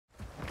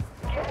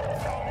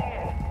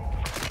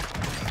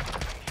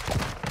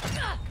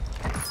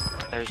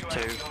There's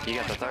two. You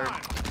got the third?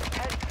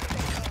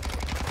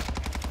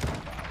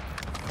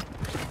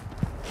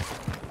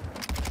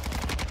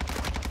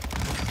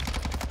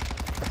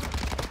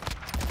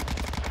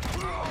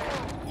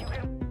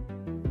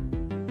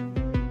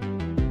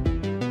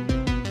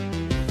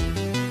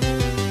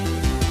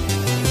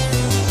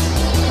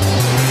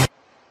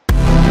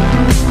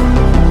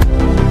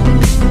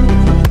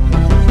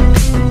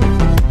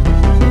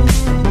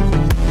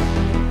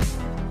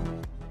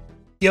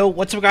 Yo,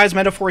 what's up guys,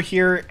 Metaphor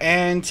here,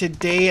 and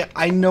today,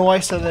 I know I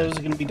said that I was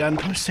going to be done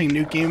posting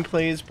nuke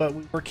gameplays, but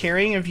we're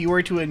carrying a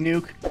viewer to a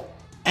nuke,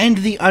 and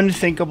the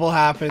unthinkable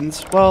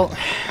happens. Well,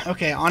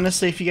 okay,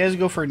 honestly, if you guys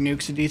go for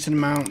nukes a decent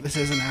amount, this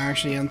isn't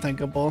actually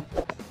unthinkable.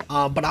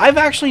 But I've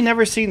actually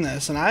never seen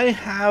this, and I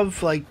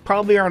have, like,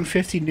 probably around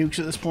 50 nukes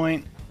at this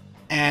point,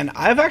 and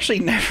I've actually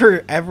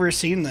never, ever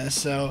seen this,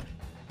 so...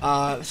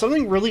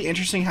 something really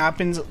interesting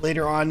happens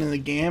later on in the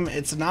game.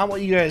 It's not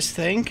what you guys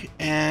think,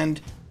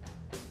 and...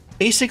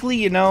 basically,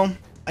 you know,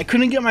 I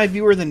couldn't get my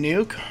viewer the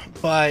nuke,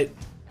 but,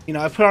 you know,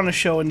 I put on a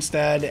show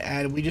instead,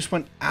 and we just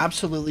went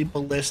absolutely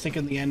ballistic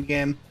in the end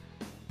game.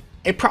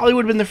 It probably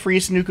would have been the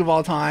freest nuke of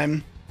all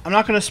time. I'm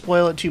not going to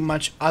spoil it too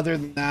much other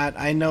than that.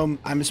 I know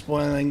I'm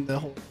spoiling the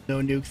whole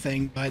no nuke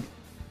thing, but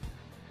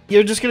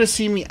you're just going to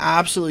see me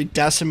absolutely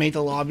decimate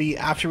the lobby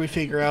after we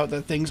figure out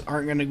that things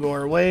aren't going to go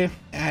our way.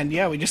 And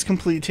yeah, we just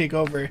completely take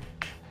over.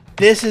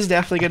 This is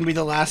definitely going to be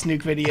the last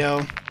nuke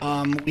video.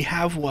 We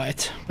have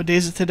what day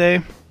is it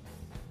today?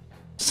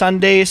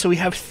 Sunday, so we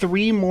have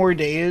 3 more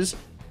days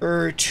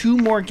or 2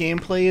 more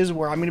gameplays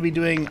where I'm going to be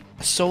doing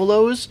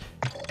solos,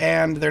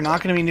 and they're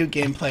not going to be new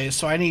gameplays.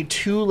 So I need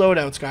 2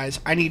 loadouts, guys.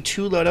 I need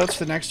 2 loadouts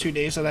for the next 2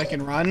 days that I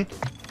can run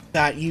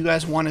that you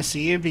guys want to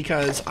see,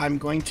 because I'm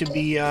going to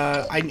be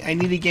I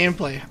need a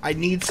gameplay. I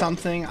need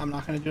something. I'm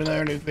not going to do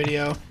another nuke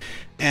video,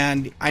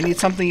 and I need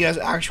something you guys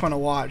actually want to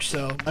watch.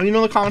 So let me know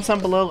in the comments down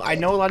below. I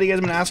know a lot of you guys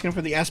have been asking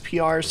for the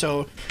SPR,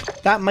 so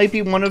that might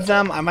be one of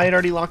them. I might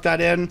already lock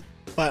that in,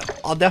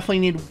 but I'll definitely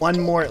need 1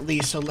 more at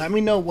least. So let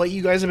me know what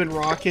you guys have been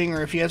rocking,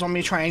 or if you guys want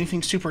me to try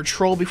anything super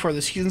troll before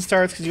the season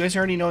starts, because you guys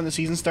already know when the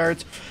season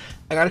starts,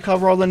 I gotta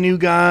cover all the new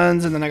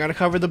guns, and then I gotta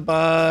cover the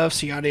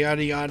buffs, yada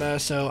yada yada.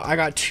 So I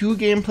got 2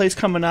 gameplays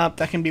coming up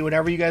that can be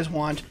whatever you guys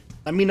want.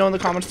 Let me know in the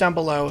comments down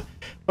below.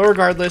 But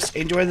regardless,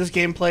 enjoy this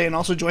gameplay, and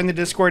also join the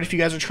Discord if you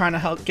guys are trying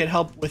to get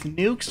help with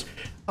nukes.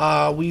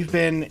 We've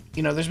been,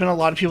 you know, there's been a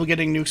lot of people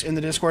getting nukes in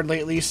the Discord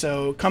lately,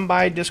 so come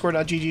by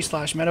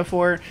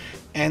discord.gg/metaphor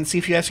and see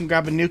if you guys can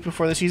grab a nuke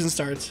before the season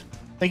starts.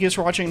 Thank you guys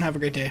for watching, and have a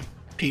great day.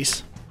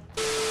 Peace.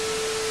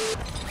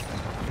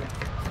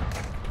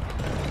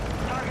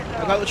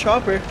 I got the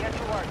chopper. Man,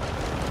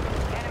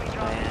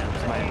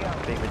 this might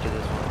beat me to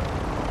this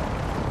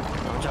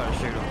one. I'm trying to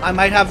shoot him. I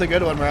might have the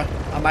good one, bro.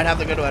 I might have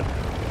the good one.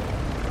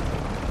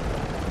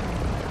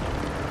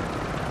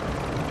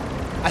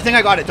 I think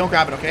I got it. Don't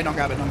grab it, okay? Don't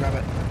grab it. Don't grab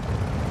it.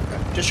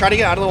 Okay. Just try to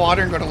get out of the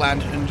water and go to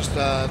land, and just,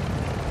 yeah,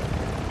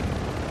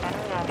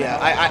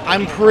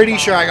 I'm pretty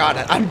sure I got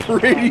it. I'm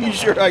pretty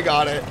sure I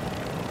got it.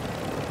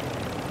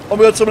 Oh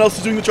my god, someone else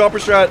is doing the chopper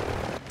strat.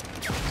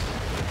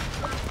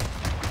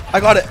 I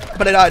got it,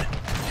 but I died.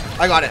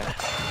 I got it.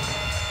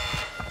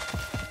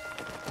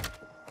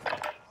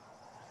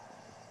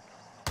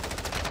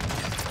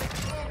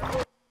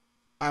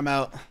 I'm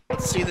out.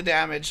 Let's see the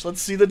damage.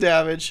 Let's see the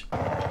damage.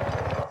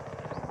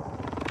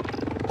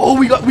 Oh,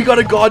 we got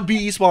a god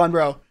BE spawn,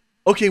 bro.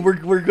 Okay,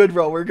 we're good,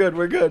 bro. We're good.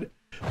 We're good.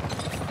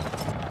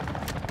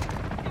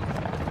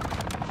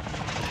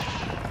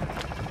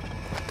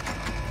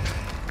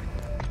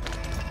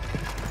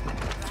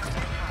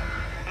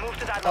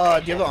 Do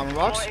you have the armor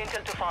box?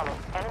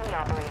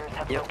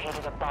 Yep.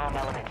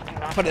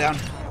 Put it down.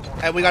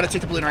 Hey, we gotta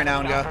take the balloon right now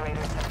and go.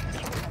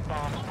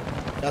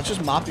 Let's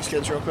just mop these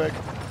kids real quick.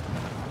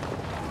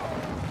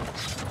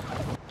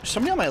 There's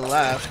somebody on my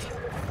left.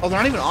 Oh, they're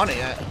not even on it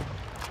yet.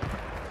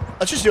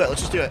 Let's just do it.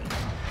 Let's just do it.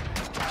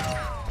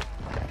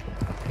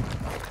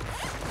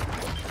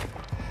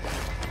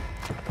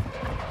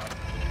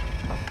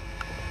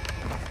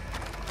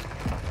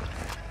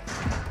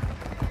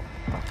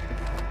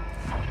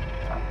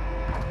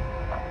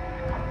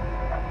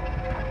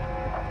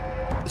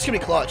 This could be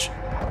clutch.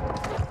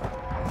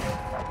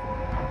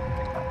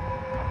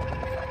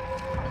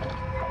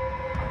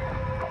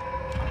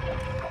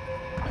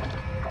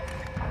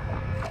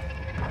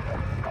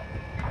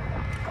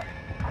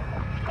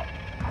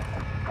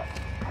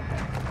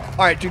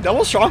 Alright, dude,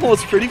 double stronghold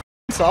was pretty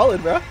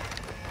solid, bro.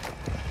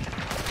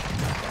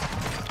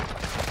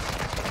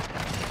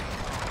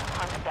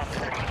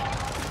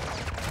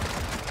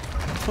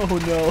 Oh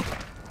no.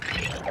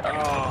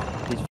 Oh,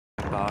 these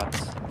bots.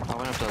 I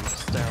went up the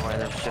stairway.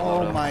 There's shit.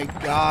 Oh my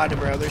god,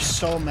 bro. There's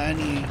so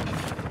many.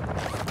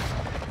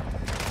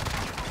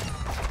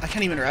 I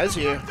can't even res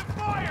you.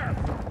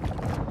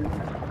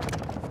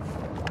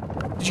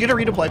 Did you get a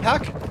redeploy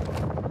pack?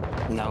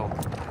 No.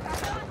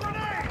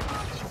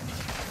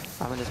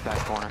 I'm in this back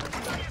corner.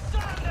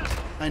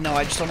 I know,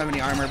 I just don't have any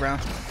armor, bro.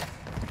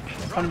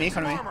 Come to me,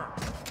 come to me.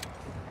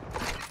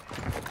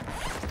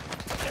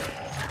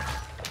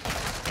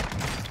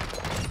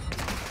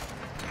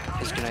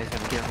 know he's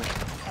gonna kill me.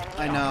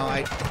 I know,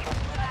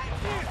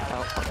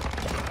 Oh.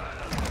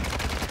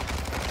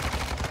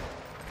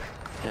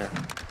 Yeah.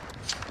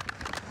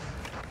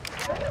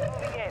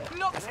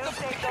 Knocks the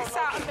piss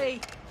out of me.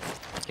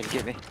 Can you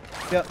get me?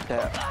 Yep.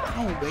 Yeah.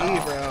 No way,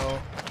 bro.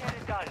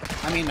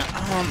 I mean,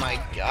 oh my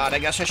god, I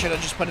guess I should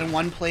have just put in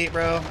one plate,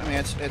 bro. I mean,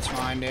 it's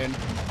fine, dude.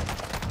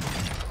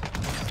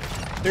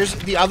 There's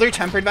the other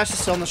tempered vest is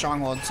still in the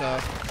stronghold, so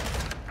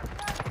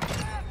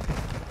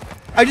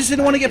I just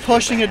didn't want to get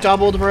pushed and get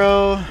doubled,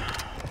 bro.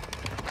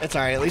 It's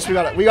alright. At least we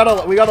got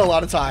a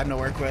lot of time to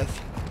work with.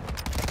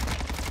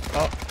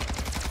 Oh,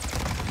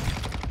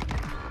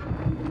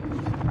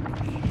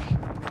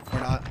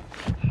 we're not.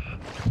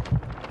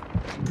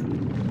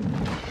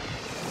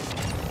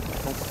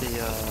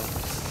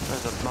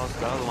 There's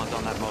the other one's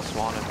on that most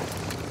wanted.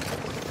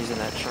 He's in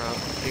that truck.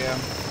 Yeah.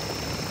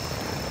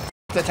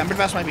 The tempered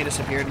vest might be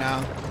disappeared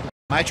now.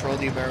 I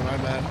trolled you, bro. My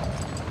bad.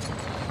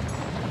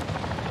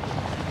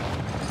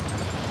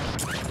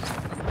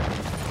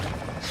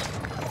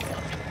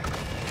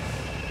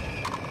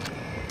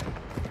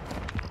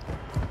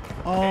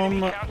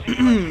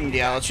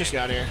 Yeah, let's just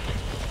get out of here.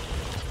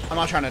 I'm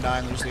not trying to die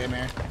and lose the game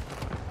here.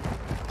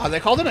 Oh, they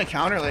called it an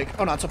encounter, like,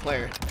 oh no, it's a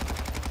player.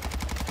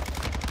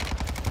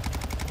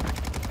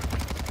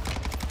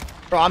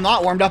 Bro, I'm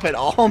not warmed up at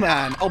all,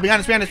 man. Oh, behind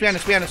us, behind us, behind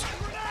us, behind us.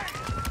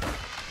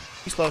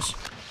 He's close.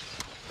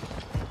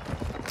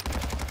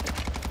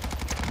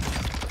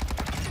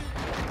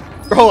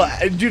 Bro,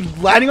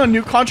 dude, landing on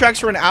new contracts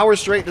for an hour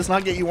straight does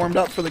not get you warmed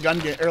up for the gun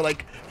game, or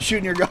like,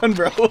 shooting your gun,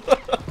 bro.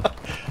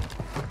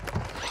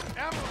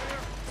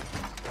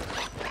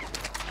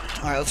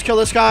 Alright, let's kill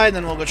this guy, and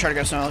then we'll go try to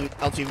get some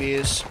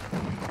LTVs.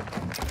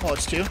 Oh,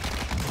 it's two.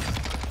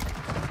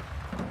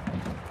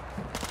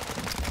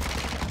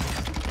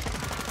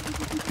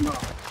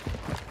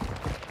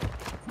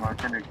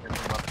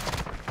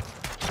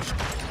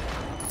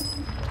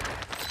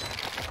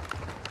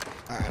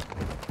 Alright.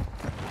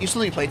 You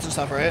still need plates and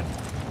stuff, right?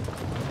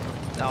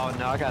 Oh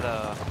no, I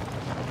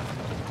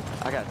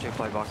got 2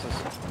 plate boxes.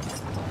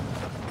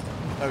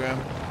 Okay.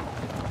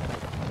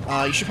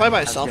 You should probably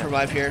buy a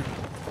self-revive here.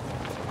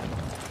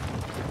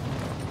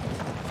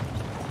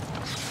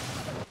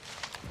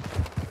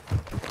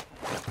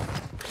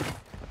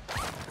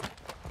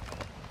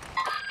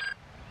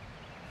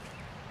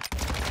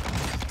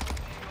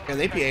 Yeah,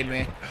 they PA'd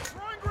me.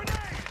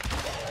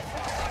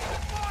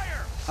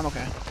 I'm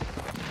okay.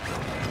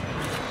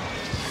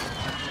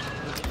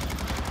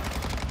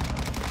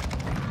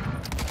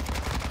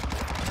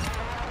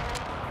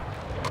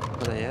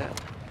 Where they at?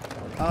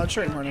 It's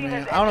right in front of me.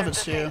 I don't know if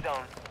it's two.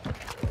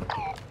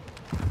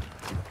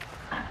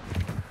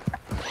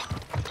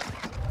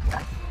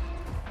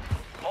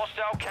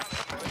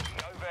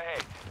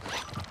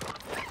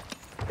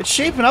 It's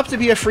shaping up to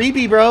be a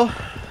freebie, bro.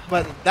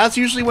 But that's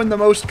usually when the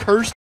most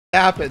cursed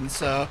happens,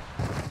 so.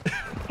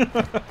 Got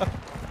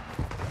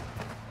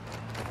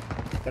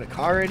a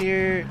car right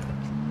here.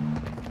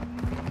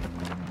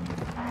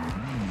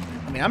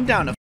 I mean, I'm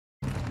down to.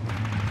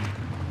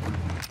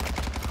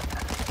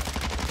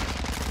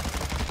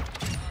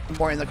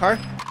 More in the car.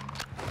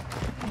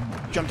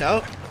 Jumped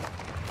out.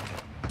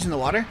 He's in the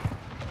water.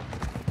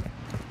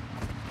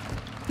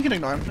 You can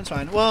ignore him. It's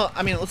fine. Well,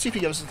 I mean, let's see if he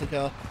gives us the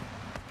kill.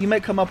 He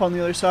might come up on the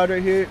other side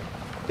right here.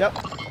 Yep.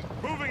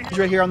 He's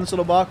right here on this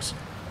little box.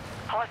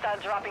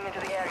 Hostiles dropping into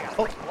the area.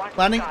 Oh,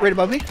 landing right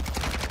above me.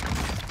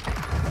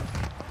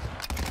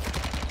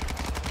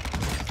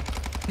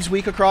 He's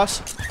weak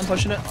across. I'm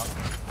pushing it.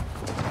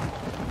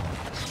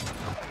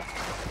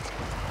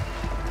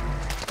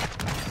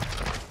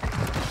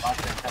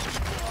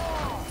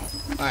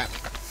 Alright.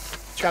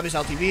 Let's grab these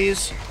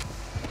LTVs.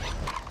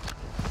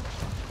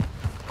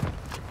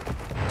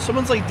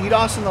 Someone's like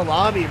DDoS in the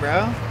lobby,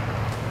 bro.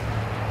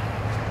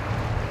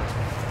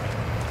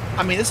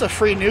 I mean, this is a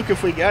free nuke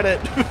if we get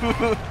it.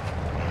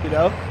 You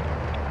know?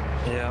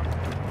 Yeah.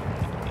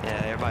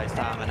 Yeah, everybody's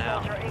timing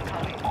out.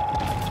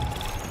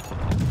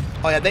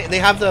 Oh yeah, they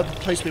have the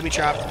place booby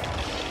trap.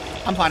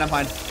 I'm fine, I'm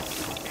fine.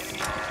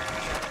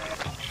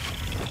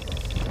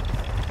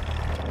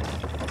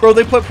 Bro,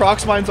 they put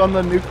prox mines on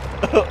the nuke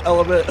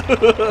element.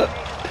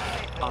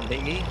 On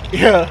Biggie?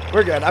 Yeah,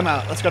 we're good. I'm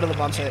out. Let's go to the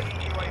bomb site.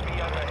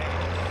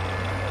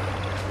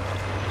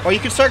 Or you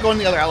can start going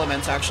to the other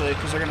elements, actually,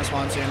 because they're going to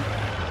spawn soon.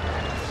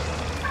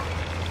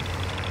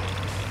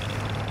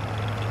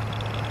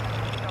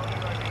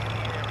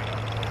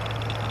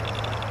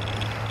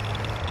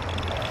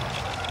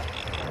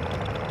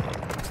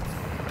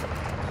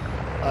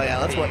 Oh yeah,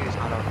 that's what.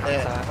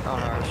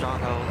 On our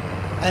stronghold.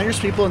 I think there's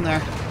people in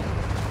there.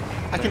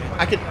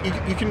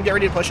 You can get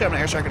ready to push it. I'm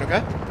gonna airstrike it,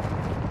 okay?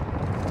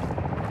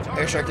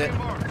 Airstriked it.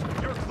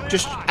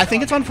 Just, I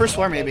think it's on first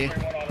floor, maybe.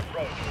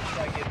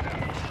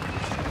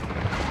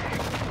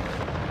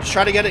 Just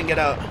try to get it and get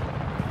out.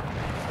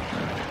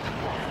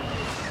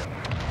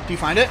 Do you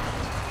find it?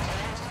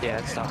 Yeah,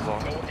 it's top floor.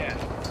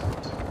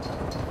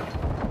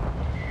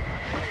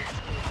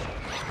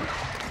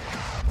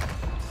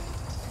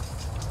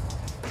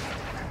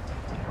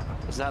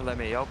 Does not let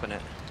me open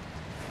it.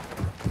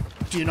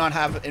 Do you not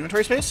have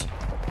inventory space?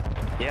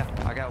 Yeah,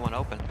 I got one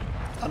open.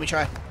 Let me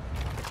try.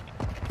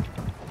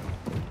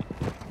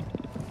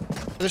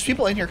 There's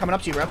people in here coming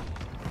up to you, bro.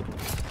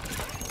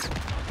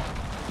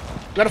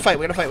 We gotta fight,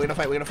 we gotta fight, we gotta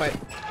fight, we gotta fight.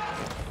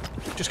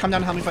 Just come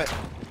down and help me fight.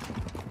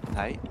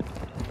 Hey.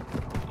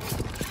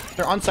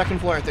 They're on second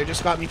floor. They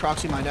just got me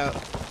proxy mined out.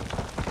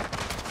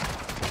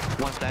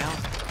 One's down.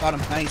 Got him.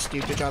 Nice,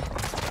 dude. Good job.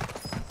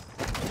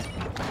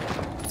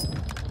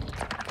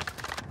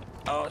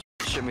 Oh,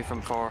 shoot me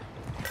from far.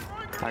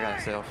 I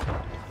got self.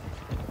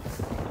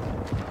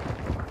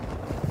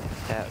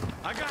 Tap.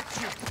 I got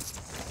you.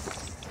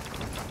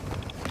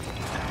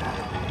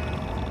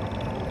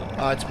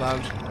 Oh, it's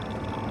bugged.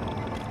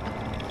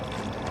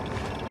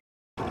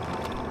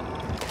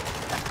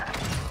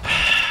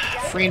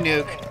 Free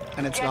nuke,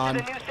 and it's gone.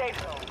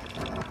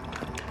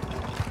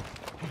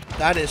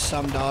 That is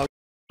some dog.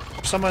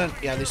 Someone,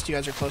 yeah, these two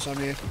guys are close on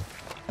me.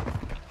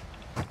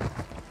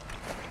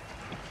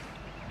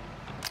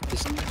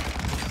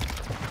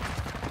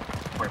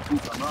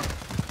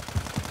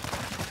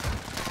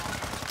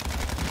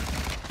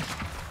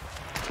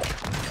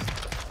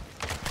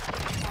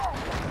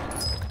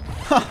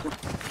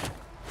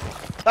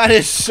 That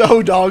is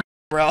so dog,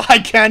 bro. I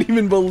can't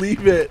even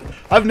believe it.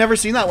 I've never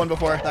seen that one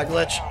before, that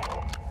glitch.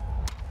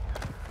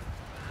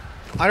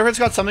 I wonder if it's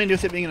got something to do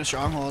with it being in a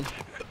stronghold.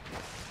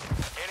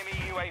 Enemy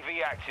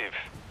UAV active.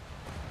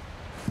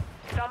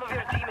 Some of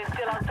your team is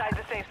still outside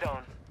the safe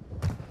zone.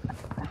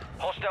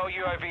 Hostile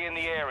UAV in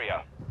the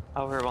area.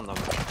 Over here on the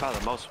probably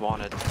the most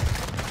wanted.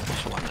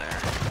 There's one there.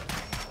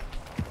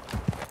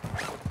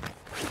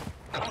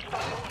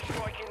 Hostile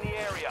strike in the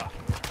area.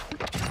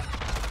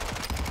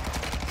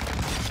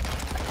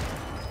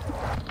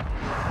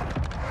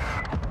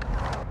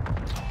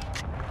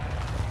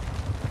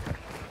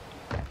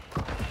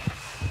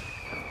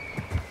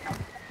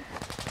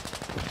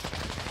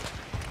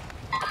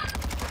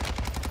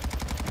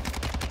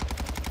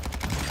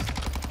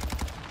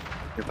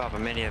 You're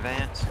popping mini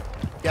advance.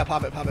 Yeah,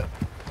 pop it, pop it.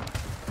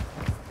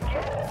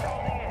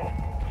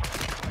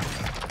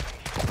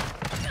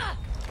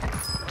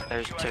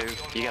 There's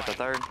two. You got the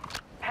third?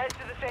 Head to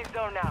the safe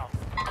zone now.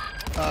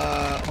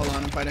 Hold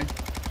on, I'm fighting.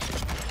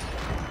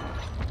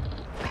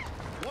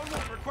 One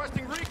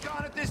requesting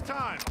recon at this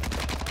time.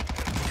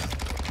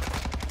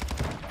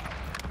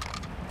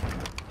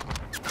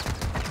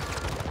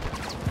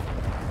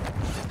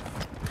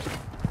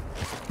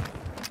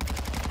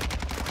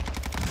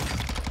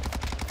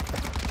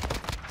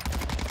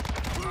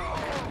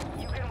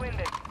 You can win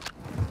this.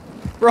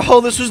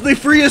 Bro, this was the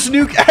freest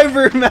nuke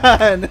ever,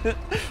 man!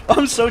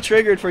 I'm so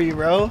triggered for you,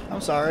 bro.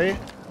 I'm sorry.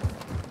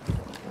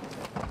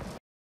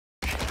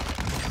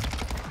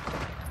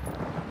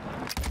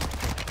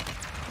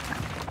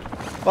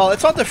 Well,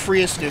 it's not the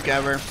freest nuke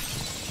ever.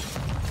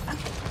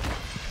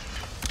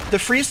 The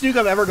freest nuke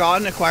I've ever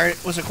gotten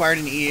was acquired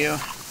in EU.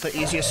 The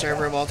easiest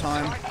server of all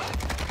time.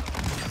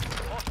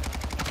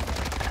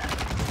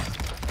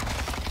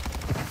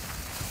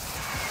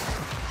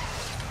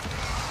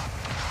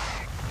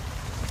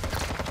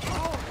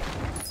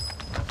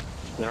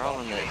 They're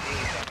all in the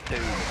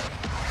tube.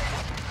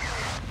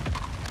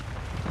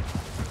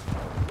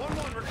 One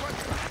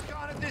requesting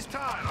recon at this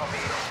time.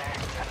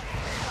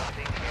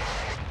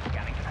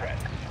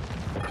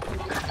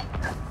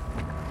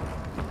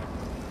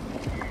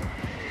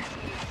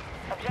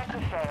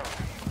 Objective failed.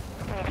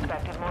 We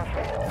expected more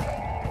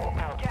fail.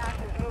 Now gas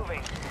is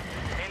moving.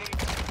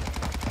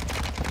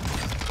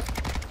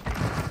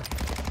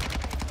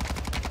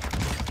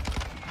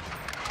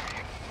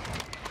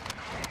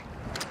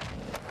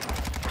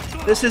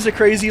 This is a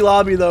crazy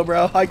lobby though,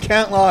 bro. I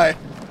can't lie.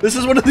 This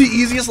is one of the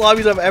easiest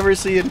lobbies I've ever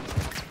seen.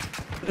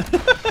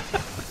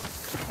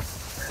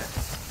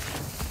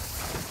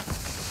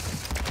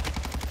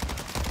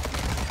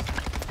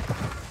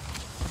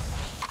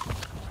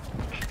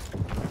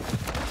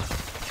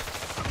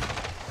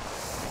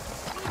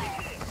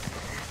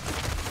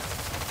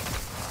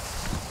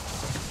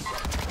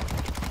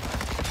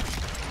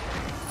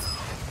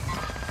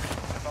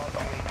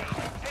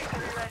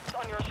 Victory rests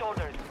on your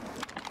shoulders.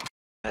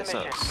 That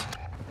sucks.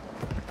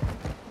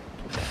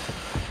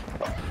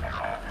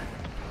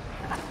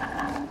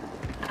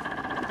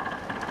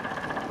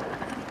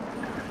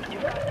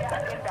 You've got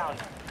gas inbound.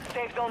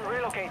 Safe zone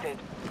relocated.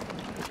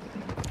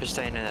 They're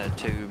staying in that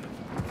tube.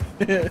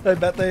 I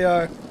bet they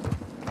are.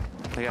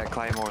 They got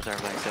claymores and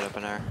everything set up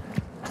in there.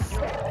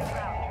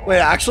 Wait,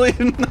 actually?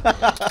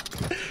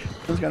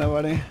 That's kind of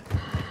funny.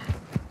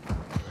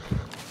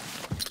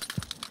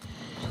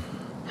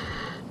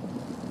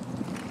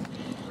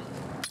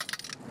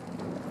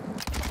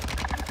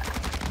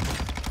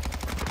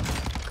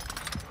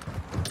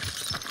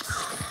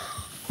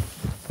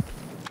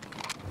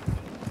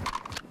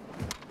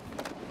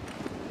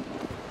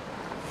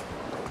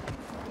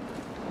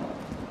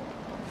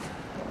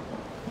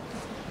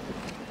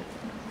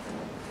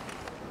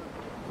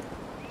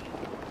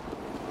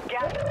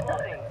 Gas is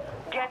closing.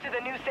 Get to the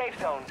new safe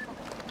zone.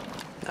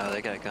 Oh,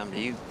 they gotta come to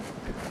you. You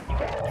got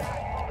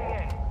gas moving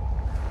in.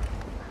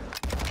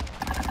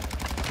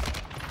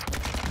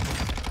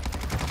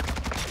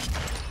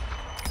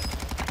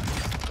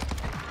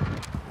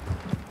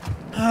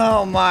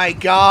 Oh my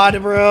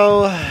god,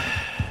 bro.